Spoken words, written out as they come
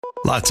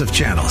Lots of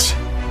channels,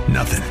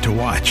 nothing to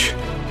watch,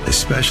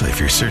 especially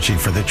if you're searching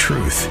for the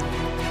truth.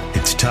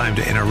 It's time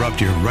to interrupt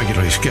your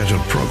regularly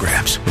scheduled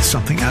programs with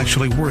something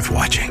actually worth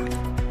watching.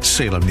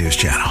 Salem News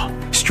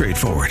Channel.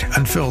 Straightforward,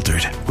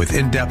 unfiltered, with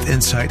in-depth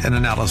insight and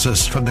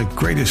analysis from the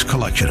greatest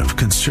collection of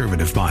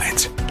conservative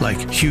minds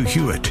like Hugh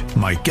Hewitt,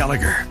 Mike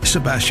Gallagher,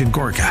 Sebastian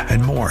Gorka,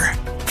 and more.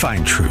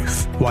 Find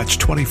truth. Watch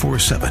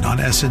 24/7 on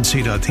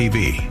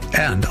snc.tv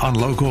and on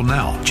Local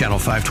Now, Channel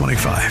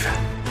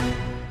 525.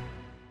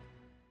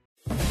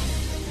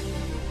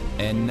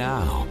 And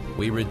now,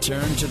 we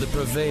return to the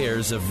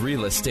purveyors of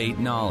real estate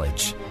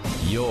knowledge,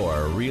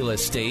 your Real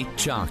Estate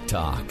Chalk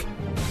Talk.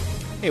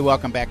 Hey,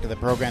 welcome back to the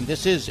program.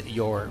 This is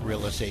your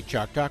Real Estate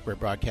Chalk Talk. We're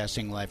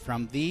broadcasting live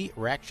from the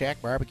Rack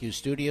Shack Barbecue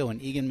Studio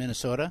in Eagan,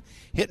 Minnesota.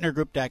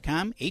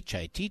 HittnerGroup.com,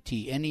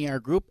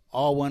 Hittner Group,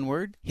 all one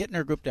word,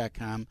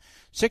 HittnerGroup.com,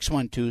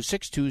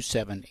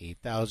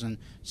 612-627-8000,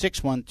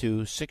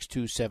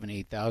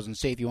 612-627-8000.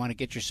 Say if you want to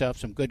get yourself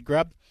some good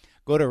grub,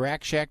 go to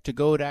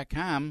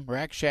RackShackToGo.com,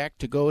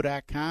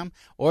 RackShackToGo.com,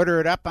 order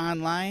it up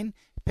online,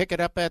 pick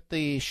it up at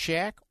the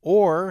shack,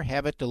 or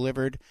have it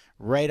delivered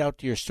right out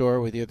to your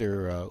store with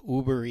either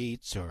Uber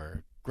Eats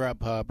or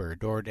Grubhub or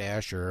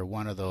DoorDash, or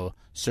one of those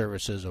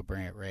services will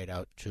bring it right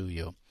out to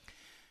you.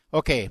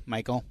 Okay,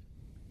 Michael.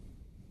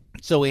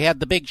 So we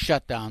had the big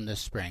shutdown this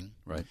spring.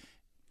 Right.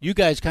 You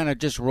guys kind of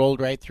just rolled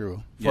right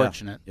through.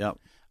 Fortunate. Yeah.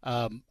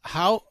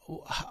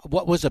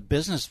 What was a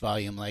business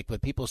volume like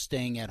with people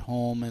staying at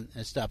home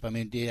and stuff? I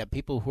mean, do you have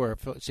people who are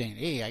saying,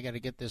 "Hey, I got to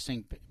get this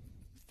thing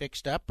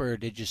fixed up," or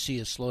did you see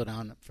a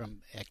slowdown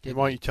from activity?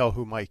 Why don't you tell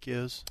who Mike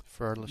is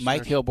for our listeners?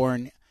 Mike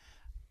Hilborn,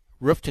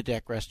 Roof to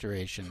Deck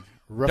Restoration.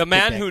 The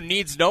man who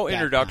needs no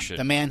introduction.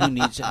 The man who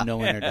needs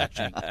no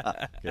introduction.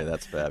 Okay,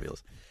 that's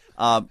fabulous.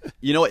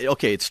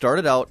 It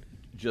started out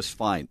just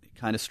fine,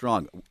 kind of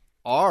strong.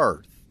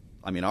 Our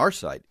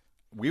side,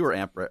 we were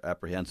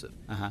apprehensive.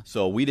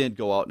 So we didn't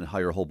go out and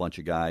hire a whole bunch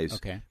of guys.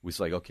 Okay. We was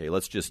like, okay,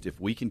 let's just, if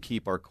we can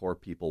keep our core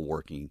people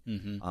working,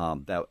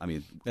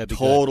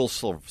 total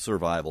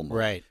survival mode.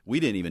 Right. We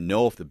didn't even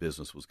know if the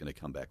business was going to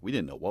come back. We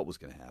didn't know what was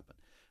going to happen.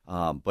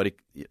 But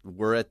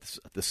we're at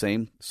the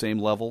same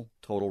level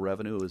total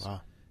revenue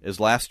as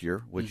last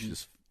year, which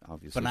is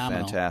obviously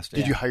phenomenal. Fantastic.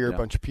 Did you hire a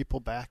bunch of people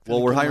back?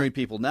 Well, we're hiring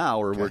people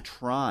now, or we're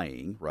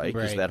trying, right?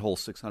 Because that whole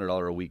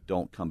 $600 a week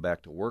don't come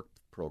back to work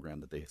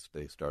program that they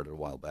started a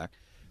while back.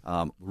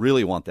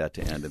 Really want that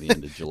to end at the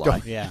end of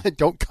July.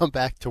 Don't come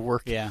back to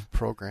work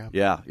program.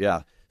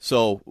 Yeah.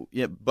 So,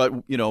 but,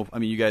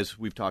 you guys,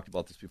 we've talked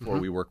about this before.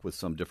 We work with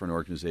some different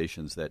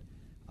organizations that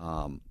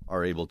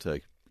are able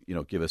to,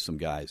 give us some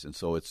guys. And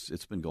so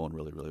it's been going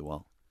really, really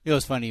well. It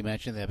was funny you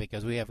mentioned that,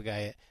 because we have a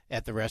guy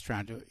at the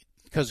restaurant,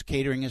 because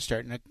catering is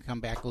starting to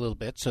come back a little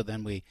bit. So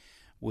then we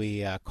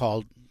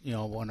called,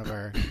 one of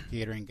our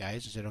catering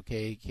guys and said,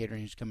 okay,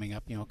 catering's coming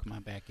up, come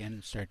on back in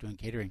and start doing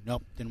catering.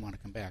 Nope, didn't want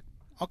to come back.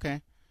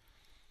 Okay.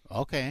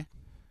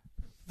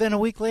 Then a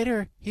week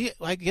later,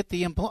 I get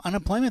the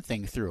unemployment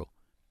thing through.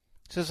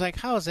 So it's like,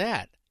 how's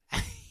that?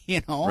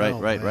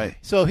 Right.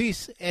 So he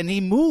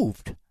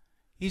moved.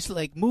 He's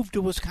like moved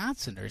to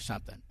Wisconsin or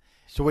something.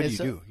 So what do you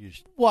do?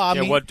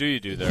 What do you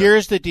do there?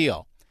 Here's the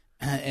deal,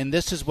 and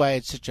this is why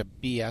it's such a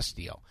BS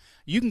deal.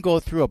 You can go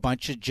through a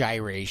bunch of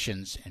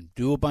gyrations and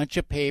do a bunch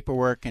of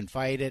paperwork and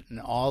fight it and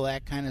all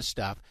that kind of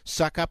stuff,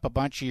 suck up a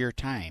bunch of your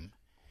time,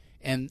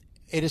 and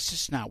it is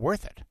just not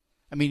worth it.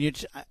 I mean,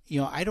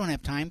 I don't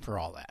have time for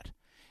all that.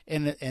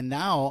 And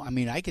now,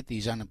 I get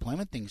these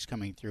unemployment things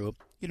coming through.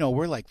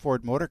 We're like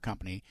Ford Motor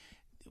Company.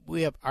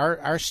 We have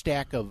our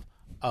stack of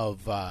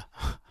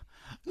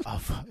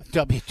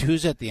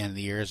W-2s at the end of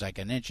the year is like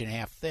 1.5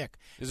 inches thick.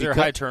 Is there a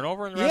high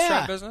turnover in the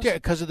restaurant business? Yeah,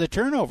 because of the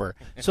turnover.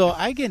 So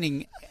I'm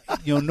getting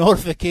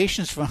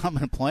notifications from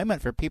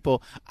unemployment for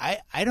people I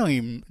don't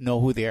even know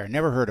who they are.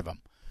 Never heard of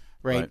them,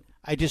 right?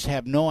 I just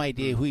have no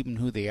idea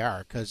who they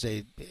are,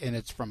 and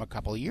it's from a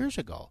couple of years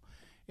ago.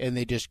 And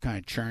they just kind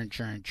of churn,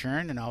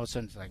 and all of a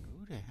sudden it's like,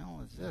 who the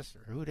hell is this?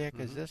 Or who the heck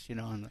is this?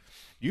 And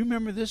you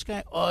remember this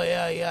guy? Oh,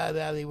 yeah,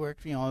 they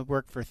worked,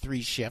 worked for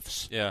 3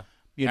 shifts. Yeah.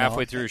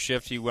 Halfway through a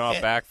shift, he went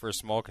out back for a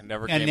smoke and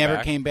never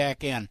came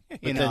back in.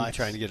 Then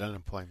trying to get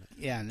unemployment.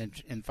 Yeah,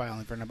 and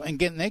filing for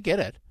unemployment. And they get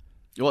it.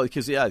 Well,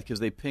 because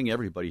they ping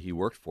everybody he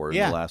worked for in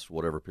the last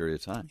whatever period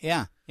of time.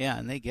 Yeah,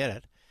 and they get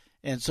it.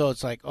 And so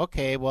it's like,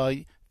 okay, well,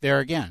 there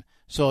again.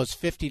 So it's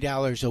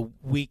 $50 a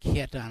week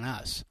hit on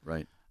us.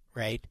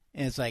 Right.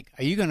 And it's like,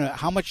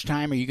 how much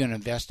time are you going to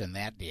invest in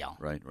that deal?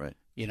 Right.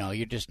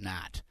 You're just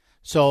not.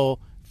 So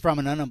from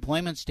an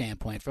unemployment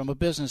standpoint, from a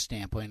business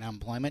standpoint,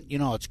 unemployment,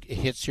 it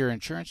hits your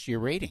insurance, your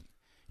rating.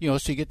 So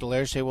you get the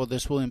letter say, well,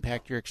 this will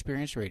impact your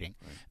experience rating.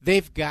 Right.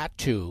 They've got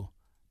to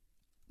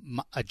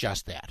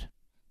adjust that,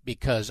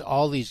 because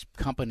all these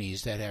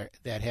companies that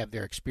have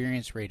their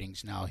experience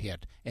ratings now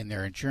hit, and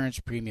their insurance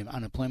premium,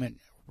 unemployment,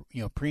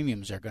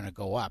 premiums are going to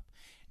go up,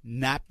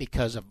 not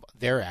because of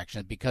their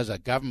action, because a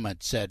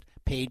government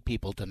paid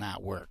people to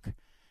not work.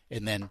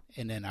 And then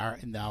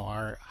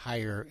our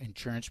higher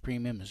insurance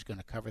premium is going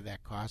to cover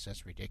that cost.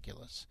 That's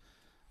ridiculous.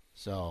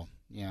 So,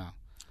 yeah.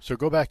 So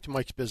go back to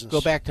Mike's business.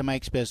 Go back to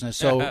Mike's business.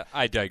 So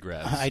I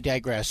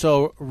digress.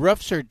 So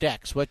roofs or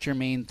decks? What's your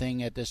main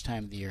thing at this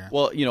time of the year?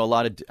 Well, a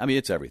lot of,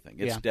 it's everything.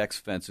 It's decks,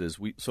 fences.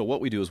 So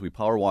what we do is we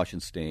power wash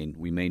and stain.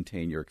 We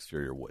maintain your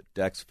exterior wood.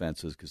 Decks,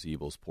 fences,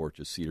 gazebos,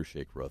 porches, cedar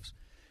shake roofs.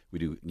 We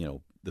do,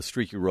 the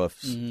streaky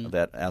roofs,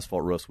 that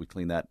asphalt roofs. We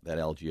clean that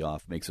algae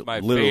off. Makes it my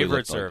literally favorite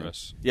look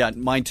service. Yeah,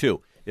 mine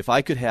too. If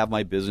I could have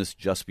my business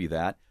just be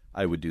that,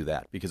 I would do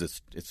that because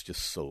it's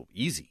just so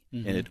easy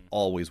and it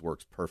always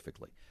works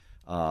perfectly.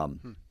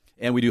 And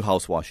we do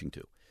house washing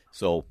too.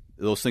 So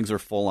those things are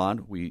full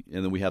on. And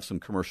then we have some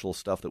commercial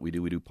stuff that we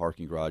do. We do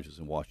parking garages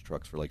and wash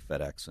trucks for like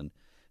FedEx and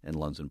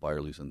Lunds and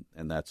Byerly's, and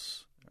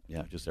that's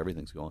just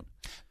everything's going.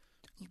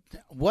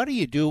 What do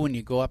you do when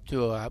you go up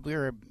to we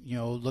were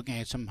looking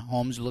at some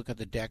homes, look at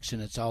the decks,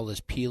 and it's all this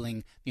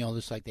peeling,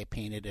 just like they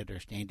painted it or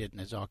stained it, and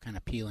it's all kind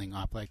of peeling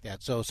off like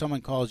that. So if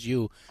someone calls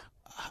you,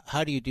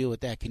 how do you deal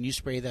with that? Can you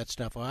spray that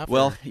stuff off?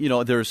 Well,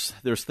 there's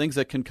things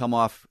that can come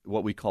off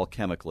what we call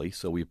chemically.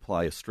 So we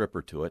apply a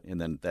stripper to it,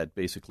 and then that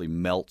basically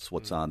melts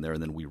what's on there,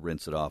 and then we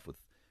rinse it off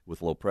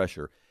with low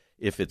pressure.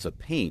 If it's a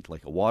paint,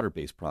 like a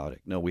water-based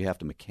product, no, we have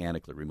to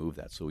mechanically remove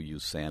that. So we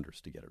use sanders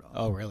to get it off.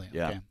 Oh, really?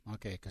 Yeah.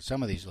 Okay. Because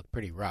some of these look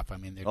pretty rough. I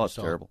mean, they're it's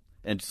terrible.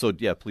 And so,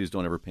 please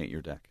don't ever paint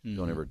your deck.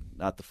 Don't ever,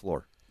 not the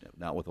floor,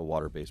 not with a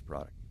water-based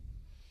product.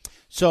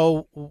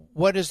 So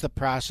what is the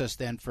process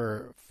then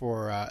for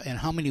and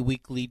how many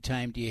week lead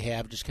time do you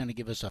have? Just kind of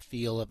give us a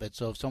feel of it.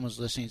 So if someone's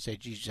listening and say,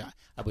 geez,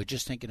 I was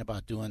just thinking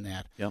about doing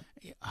that,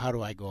 how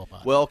do I go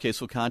about it? Well, okay,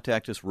 so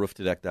contact us,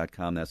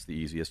 rooftodeck.com. That's the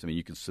easiest. I mean,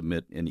 you can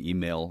submit an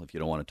email if you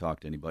don't want to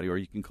talk to anybody, or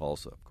you can call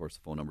us. Of course,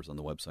 the phone number's on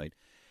the website.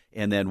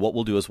 And then what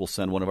we'll do is we'll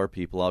send one of our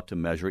people out to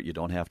measure it. You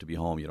don't have to be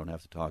home. You don't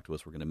have to talk to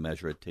us. We're going to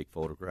measure it, take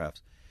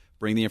photographs,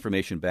 bring the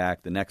information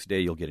back. The next day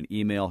you'll get an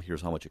email.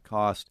 Here's how much it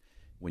cost.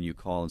 When you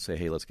call and say,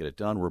 hey, let's get it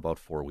done, we're about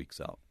 4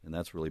 weeks out. And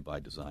that's really by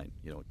design.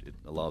 It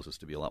allows us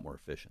to be a lot more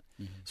efficient.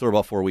 So we're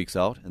about 4 weeks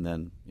out, and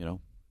then,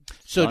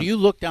 So do you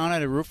look down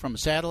at a roof from a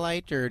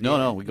satellite? Or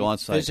No, we go on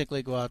site.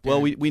 Physically go out there?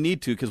 Well, we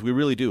need to, because we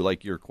really do.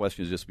 Like your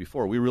question just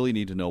before, we really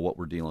need to know what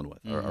we're dealing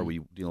with. Are we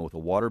dealing with a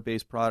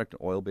water-based product, an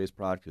oil-based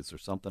product? Is there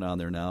something on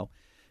there now?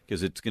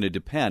 Because it's going to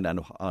depend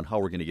on how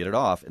we're going to get it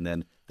off, and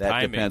then that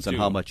timing depends on too.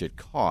 how much it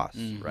costs,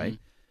 right?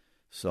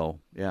 So,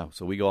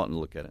 so we go out and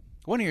look at it.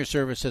 One of your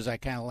services I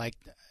kind of like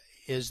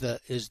is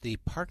the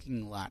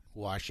parking lot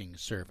washing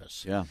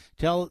service. Yeah.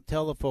 Tell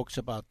the folks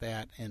about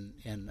that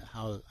and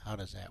how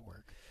does that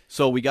work?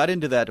 So we got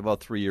into that about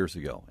 3 years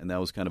ago, and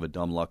that was kind of a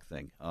dumb luck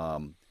thing.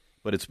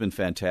 But it's been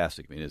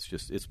fantastic. I mean,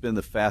 it's been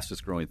the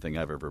fastest growing thing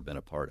I've ever been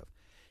a part of.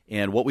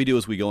 And what we do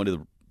is we go into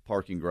the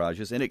parking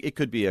garages, and it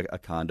could be a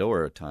condo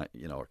or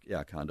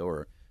a condo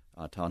or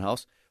a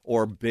townhouse,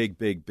 or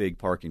big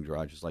parking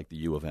garages like the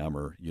U of M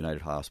or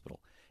United Hospital.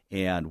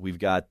 And we've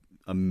got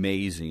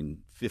amazing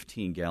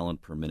 15-gallon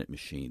per minute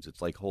machines.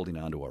 It's like holding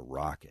onto a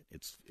rocket.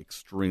 It's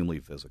extremely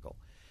physical.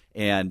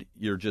 And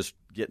you're just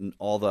getting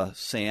all the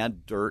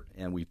sand, dirt,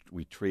 and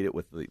we treat it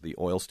with the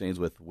oil stains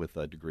with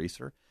a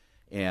degreaser,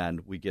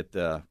 and we get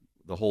the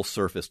whole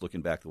surface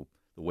looking back the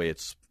way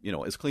it's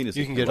as clean as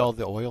you can get all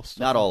the oil stuff.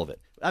 Not all of it.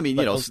 I mean,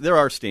 there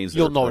are stains.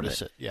 You'll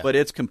notice it. Yeah. But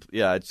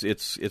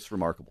it's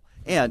remarkable.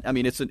 And I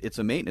mean, it's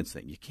a maintenance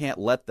thing. You can't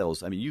let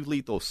those. I mean, you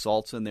leave those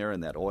salts in there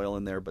and that oil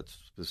in there, but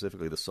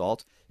specifically the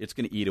salts, it's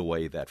going to eat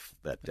away that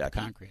deck.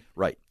 Concrete.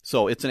 Right.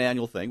 So it's an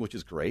annual thing, which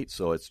is great.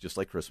 So it's just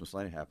like Christmas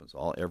light. It happens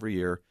every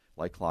year,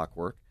 like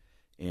clockwork,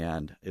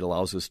 and it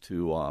allows us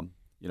to.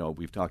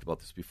 We've talked about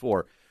this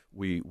before.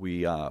 We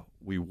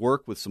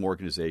work with some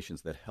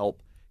organizations that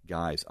help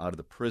guys out of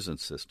the prison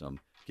system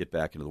get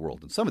back into the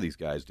world. And some of these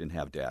guys didn't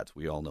have dads.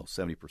 We all know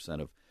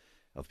 70%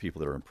 of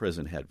people that are in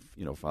prison had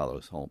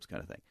fatherless homes,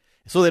 kind of thing.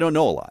 So they don't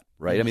know a lot,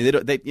 right? I mean,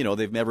 they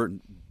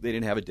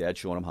didn't have a dad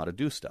showing them how to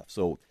do stuff.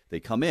 So they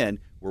come in,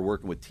 we're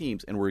working with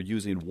teams, and we're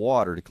using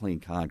water to clean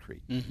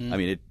concrete. I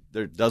mean,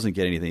 there doesn't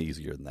get anything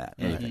easier than that.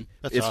 Anything.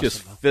 That's it's awesome,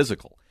 just though.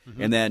 physical.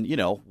 And then,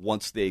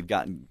 once they've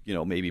gotten,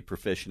 maybe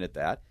proficient at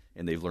that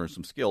and they've learned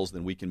some skills,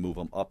 then we can move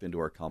them up into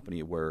our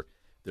company where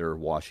they're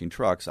washing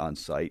trucks on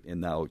site,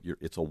 and now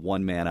it's a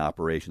one-man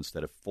operation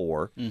instead of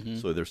four.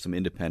 So there's some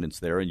independence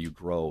there, and you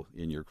grow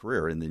in your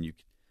career, and then you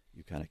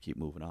kind of keep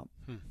moving up.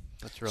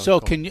 That's really So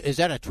cool. is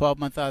that a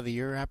 12-month out of the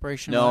year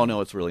operation?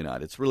 No, it's really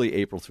not. It's really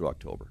April through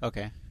October.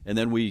 Okay. And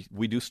then we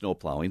do snow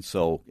plowing,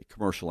 so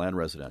commercial and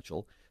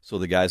residential. So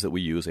the guys that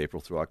we use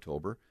April through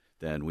October,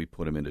 then we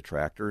put them into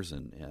tractors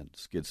and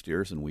skid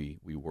steers, and we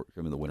work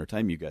them in the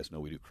wintertime. You guys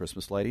know we do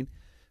Christmas lighting,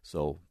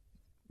 so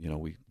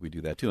we do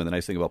that too. And the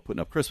nice thing about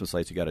putting up Christmas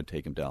lights, you got to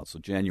take them down. So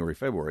January,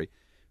 February,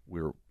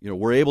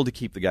 we're able to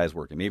keep the guys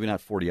working. Maybe not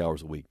 40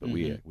 hours a week, but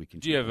we can.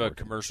 Do you have a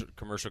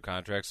commercial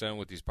contracts then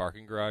with these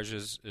parking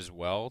garages as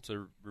well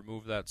to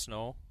remove that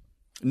snow?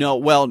 No,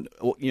 well,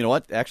 you know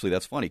what? Actually,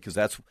 that's funny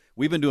because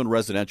we've been doing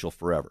residential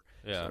forever,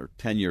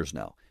 10 years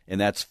now, and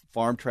that's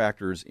farm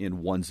tractors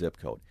in one zip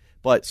code.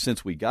 But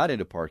since we got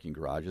into parking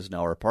garages,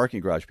 now our parking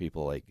garage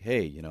people are like,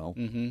 hey, you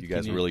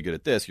guys are really good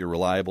at this. You're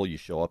reliable. You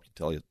show up.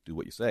 You do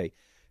what you say.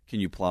 Can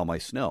you plow my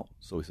snow?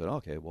 So we said,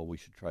 okay, well, we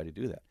should try to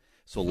do that.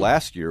 So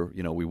last year,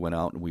 we went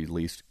out and we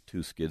leased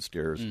 2 skid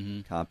steers,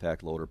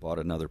 compact loader, bought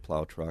another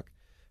plow truck,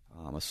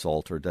 a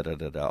salter,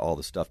 all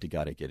the stuff you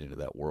got to get into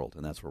that world,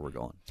 and that's where we're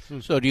going.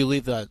 So do you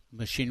leave the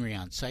machinery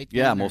on site?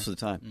 Yeah, most of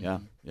the time.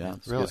 Yeah.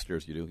 Skid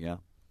steers you do, yeah.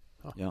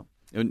 Huh. Yeah.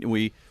 And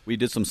we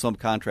did some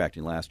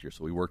subcontracting last year,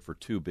 so we worked for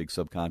 2 big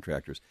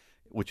subcontractors,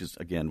 which is,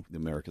 again,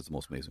 America's the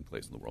most amazing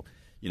place in the world.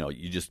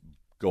 You just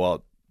go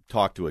out,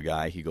 talk to a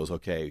guy, he goes,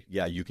 okay,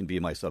 yeah, you can be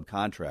my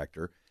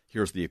subcontractor.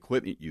 Here's the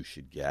equipment you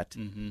should get.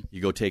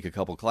 You go take a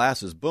couple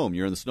classes, boom,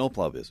 you're in the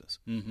snowplow business.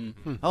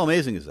 How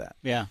amazing is that?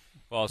 Yeah.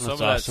 Well, some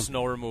That's of that awesome.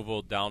 snow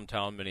removal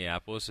downtown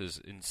Minneapolis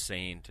is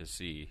insane to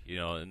see.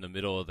 In the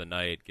middle of the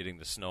night, getting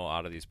the snow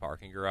out of these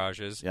parking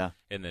garages,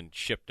 and then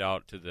shipped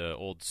out to the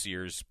old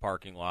Sears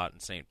parking lot in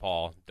St.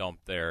 Paul,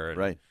 dumped there. And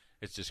Right.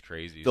 It's just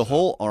crazy. The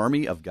whole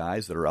army of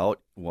guys that are out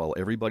while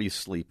everybody's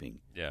sleeping,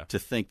 to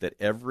think that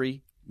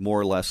every more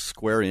or less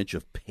square inch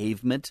of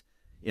pavement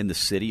in the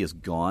city is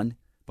gone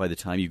by the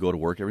time you go to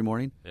work every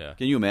morning. Yeah.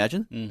 Can you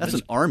imagine? That's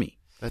an army.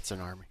 That's an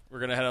army. We're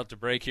going to head out to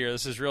break here.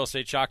 This is Real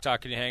Estate Chalk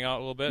Talk. Can you hang out a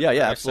little bit? Yeah,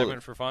 Next absolutely.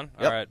 segment for fun?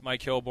 Yep. All right,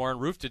 Mike Hilborn,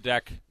 Roof to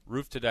Deck,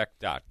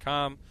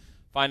 rooftodeck.com.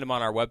 Find him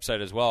on our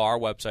website as well. Our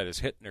website is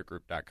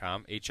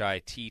hittnergroup.com,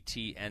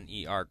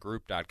 HITTNER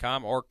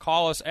group.com, or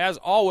call us, as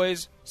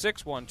always,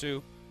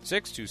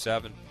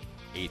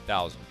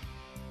 612-627-8000.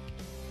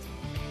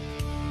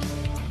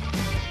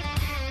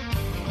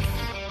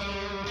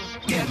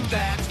 Get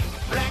that